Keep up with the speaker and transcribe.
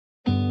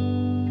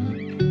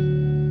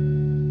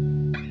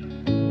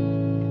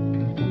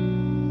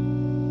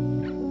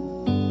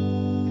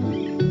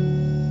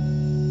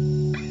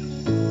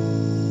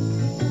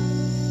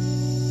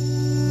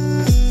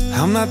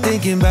I'm not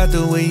thinking about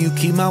the way you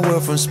keep my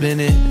world from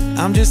spinning.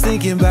 I'm just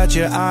thinking about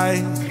your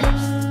eyes.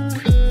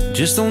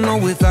 Just don't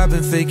know if I've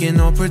been faking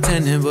or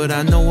pretending, but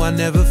I know I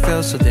never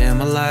felt so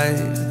damn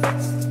alive.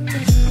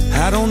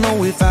 I don't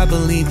know if I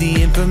believe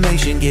the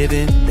information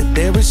given, that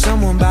there is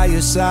someone by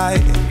your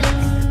side,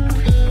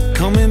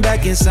 coming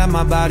back inside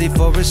my body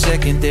for a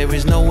second. There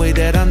is no way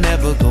that I'm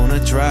never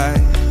gonna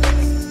try.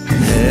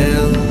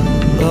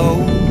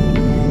 Hello,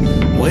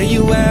 where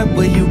you at,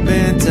 where you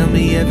been? Tell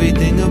me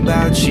everything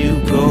about you.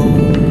 Go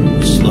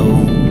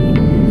slow,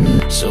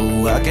 so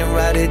I can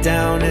write it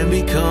down and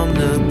become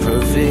the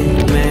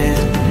perfect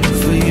man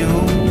for you.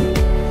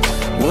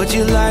 What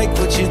you like,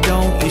 what you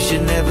don't, you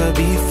should never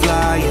be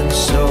flying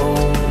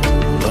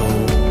solo.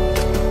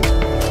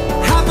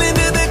 Hop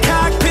into the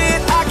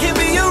cockpit, I can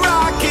be your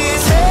rocket.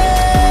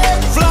 Hey,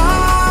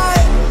 fly.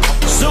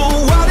 So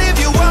what if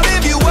you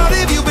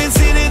been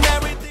sitting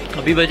everything?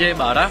 अभी बजे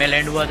 12। मैं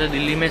land हुआ था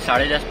दिल्ली में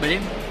 10:30 बजे।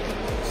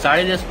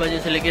 10:30 बजे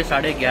से लेके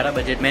 11:30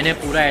 बजे मैंने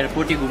पूरा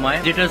एयरपोर्ट ही घुमाया।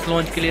 विजिटर्स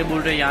लॉन्च के लिए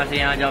बोल रहे यहाँ से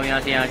यहाँ जाओ, यहाँ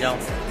से यहाँ जाओ।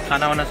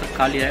 खाना वाना सब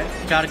खा लिया है।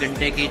 4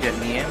 घंटे की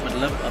जर्नी है,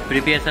 मतलब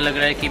अभी भी ऐसा लग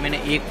रहा है कि मैंने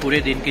एक पूरे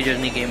दिन की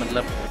जर्नी की है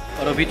मतलब।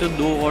 और अभी तो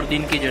 2 और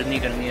दिन की जर्नी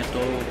करनी है,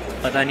 तो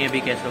पता नहीं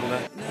अभी कैसा होगा।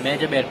 मैं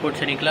जब एयरपोर्ट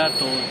से निकला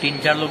तो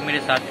 3-4 लोग मेरे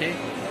साथ थे।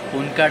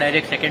 उनका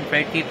डायरेक्ट सेकेंड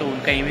फ्लाइट थी, तो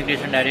उनका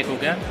इमिग्रेशन डायरेक्ट हो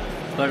गया।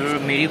 पर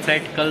मेरी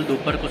फ़्लाइट कल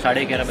दोपहर को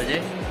 11:30 बजे,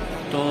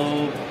 तो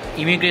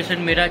इमिग्रेशन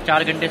मेरा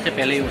 4 घंटे से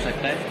पहले ही हो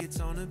सकता है।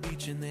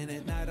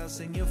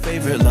 Sing your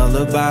favorite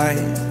lullaby.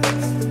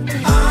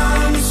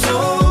 I'm so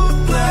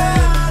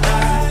glad I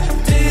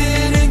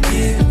didn't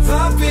give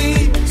up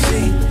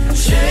easy,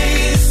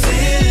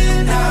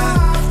 chasing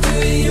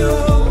after you.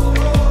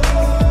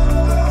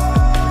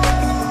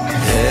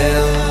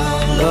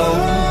 Hello,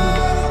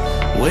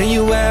 where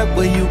you at,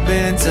 where you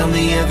been? Tell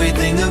me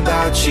everything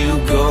about you.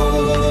 Go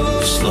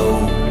slow,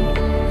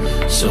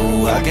 so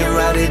I can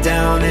write it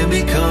down and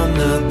become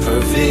the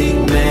perfect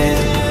man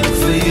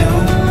for you.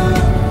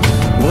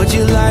 What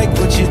you like,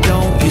 what you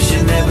don't, you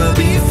should never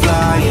be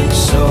flying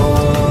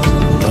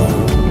solo.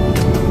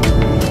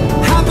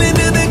 Hop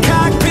into the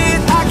cockpit,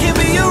 I can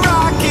be your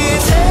rocket.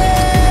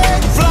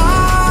 Take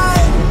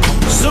flight.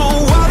 So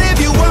what if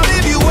you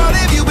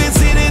been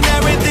sitting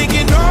there and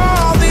thinking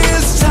all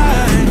this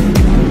time?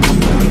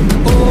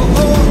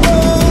 Oh, oh,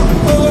 oh,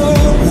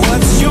 oh,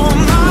 what's your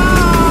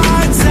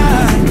mind's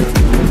eye?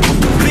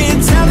 Been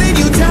telling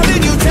you to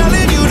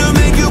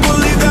make you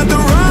believe that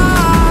the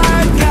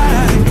right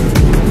guy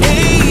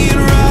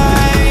ain't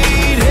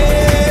right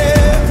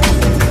here.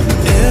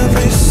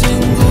 Every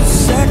single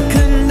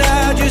second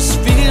I just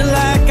feel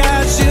like I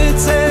should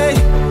say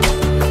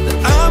that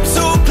I'm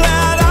so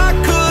glad I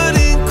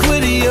couldn't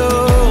quit you.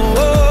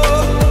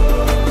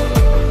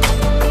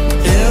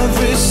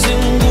 Every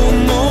single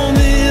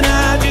moment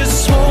I just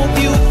hope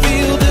you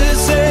feel the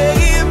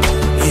same.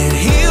 It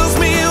heals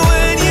me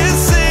when you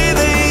say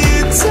that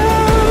you're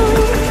done.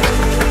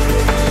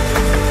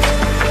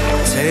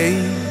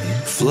 Take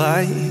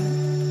flight.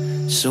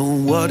 So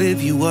what if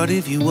you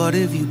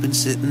been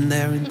sitting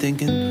there and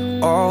thinking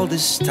all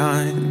this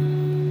time?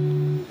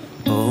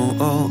 Oh,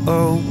 oh,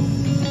 oh,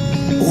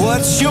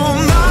 what's your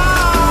mind?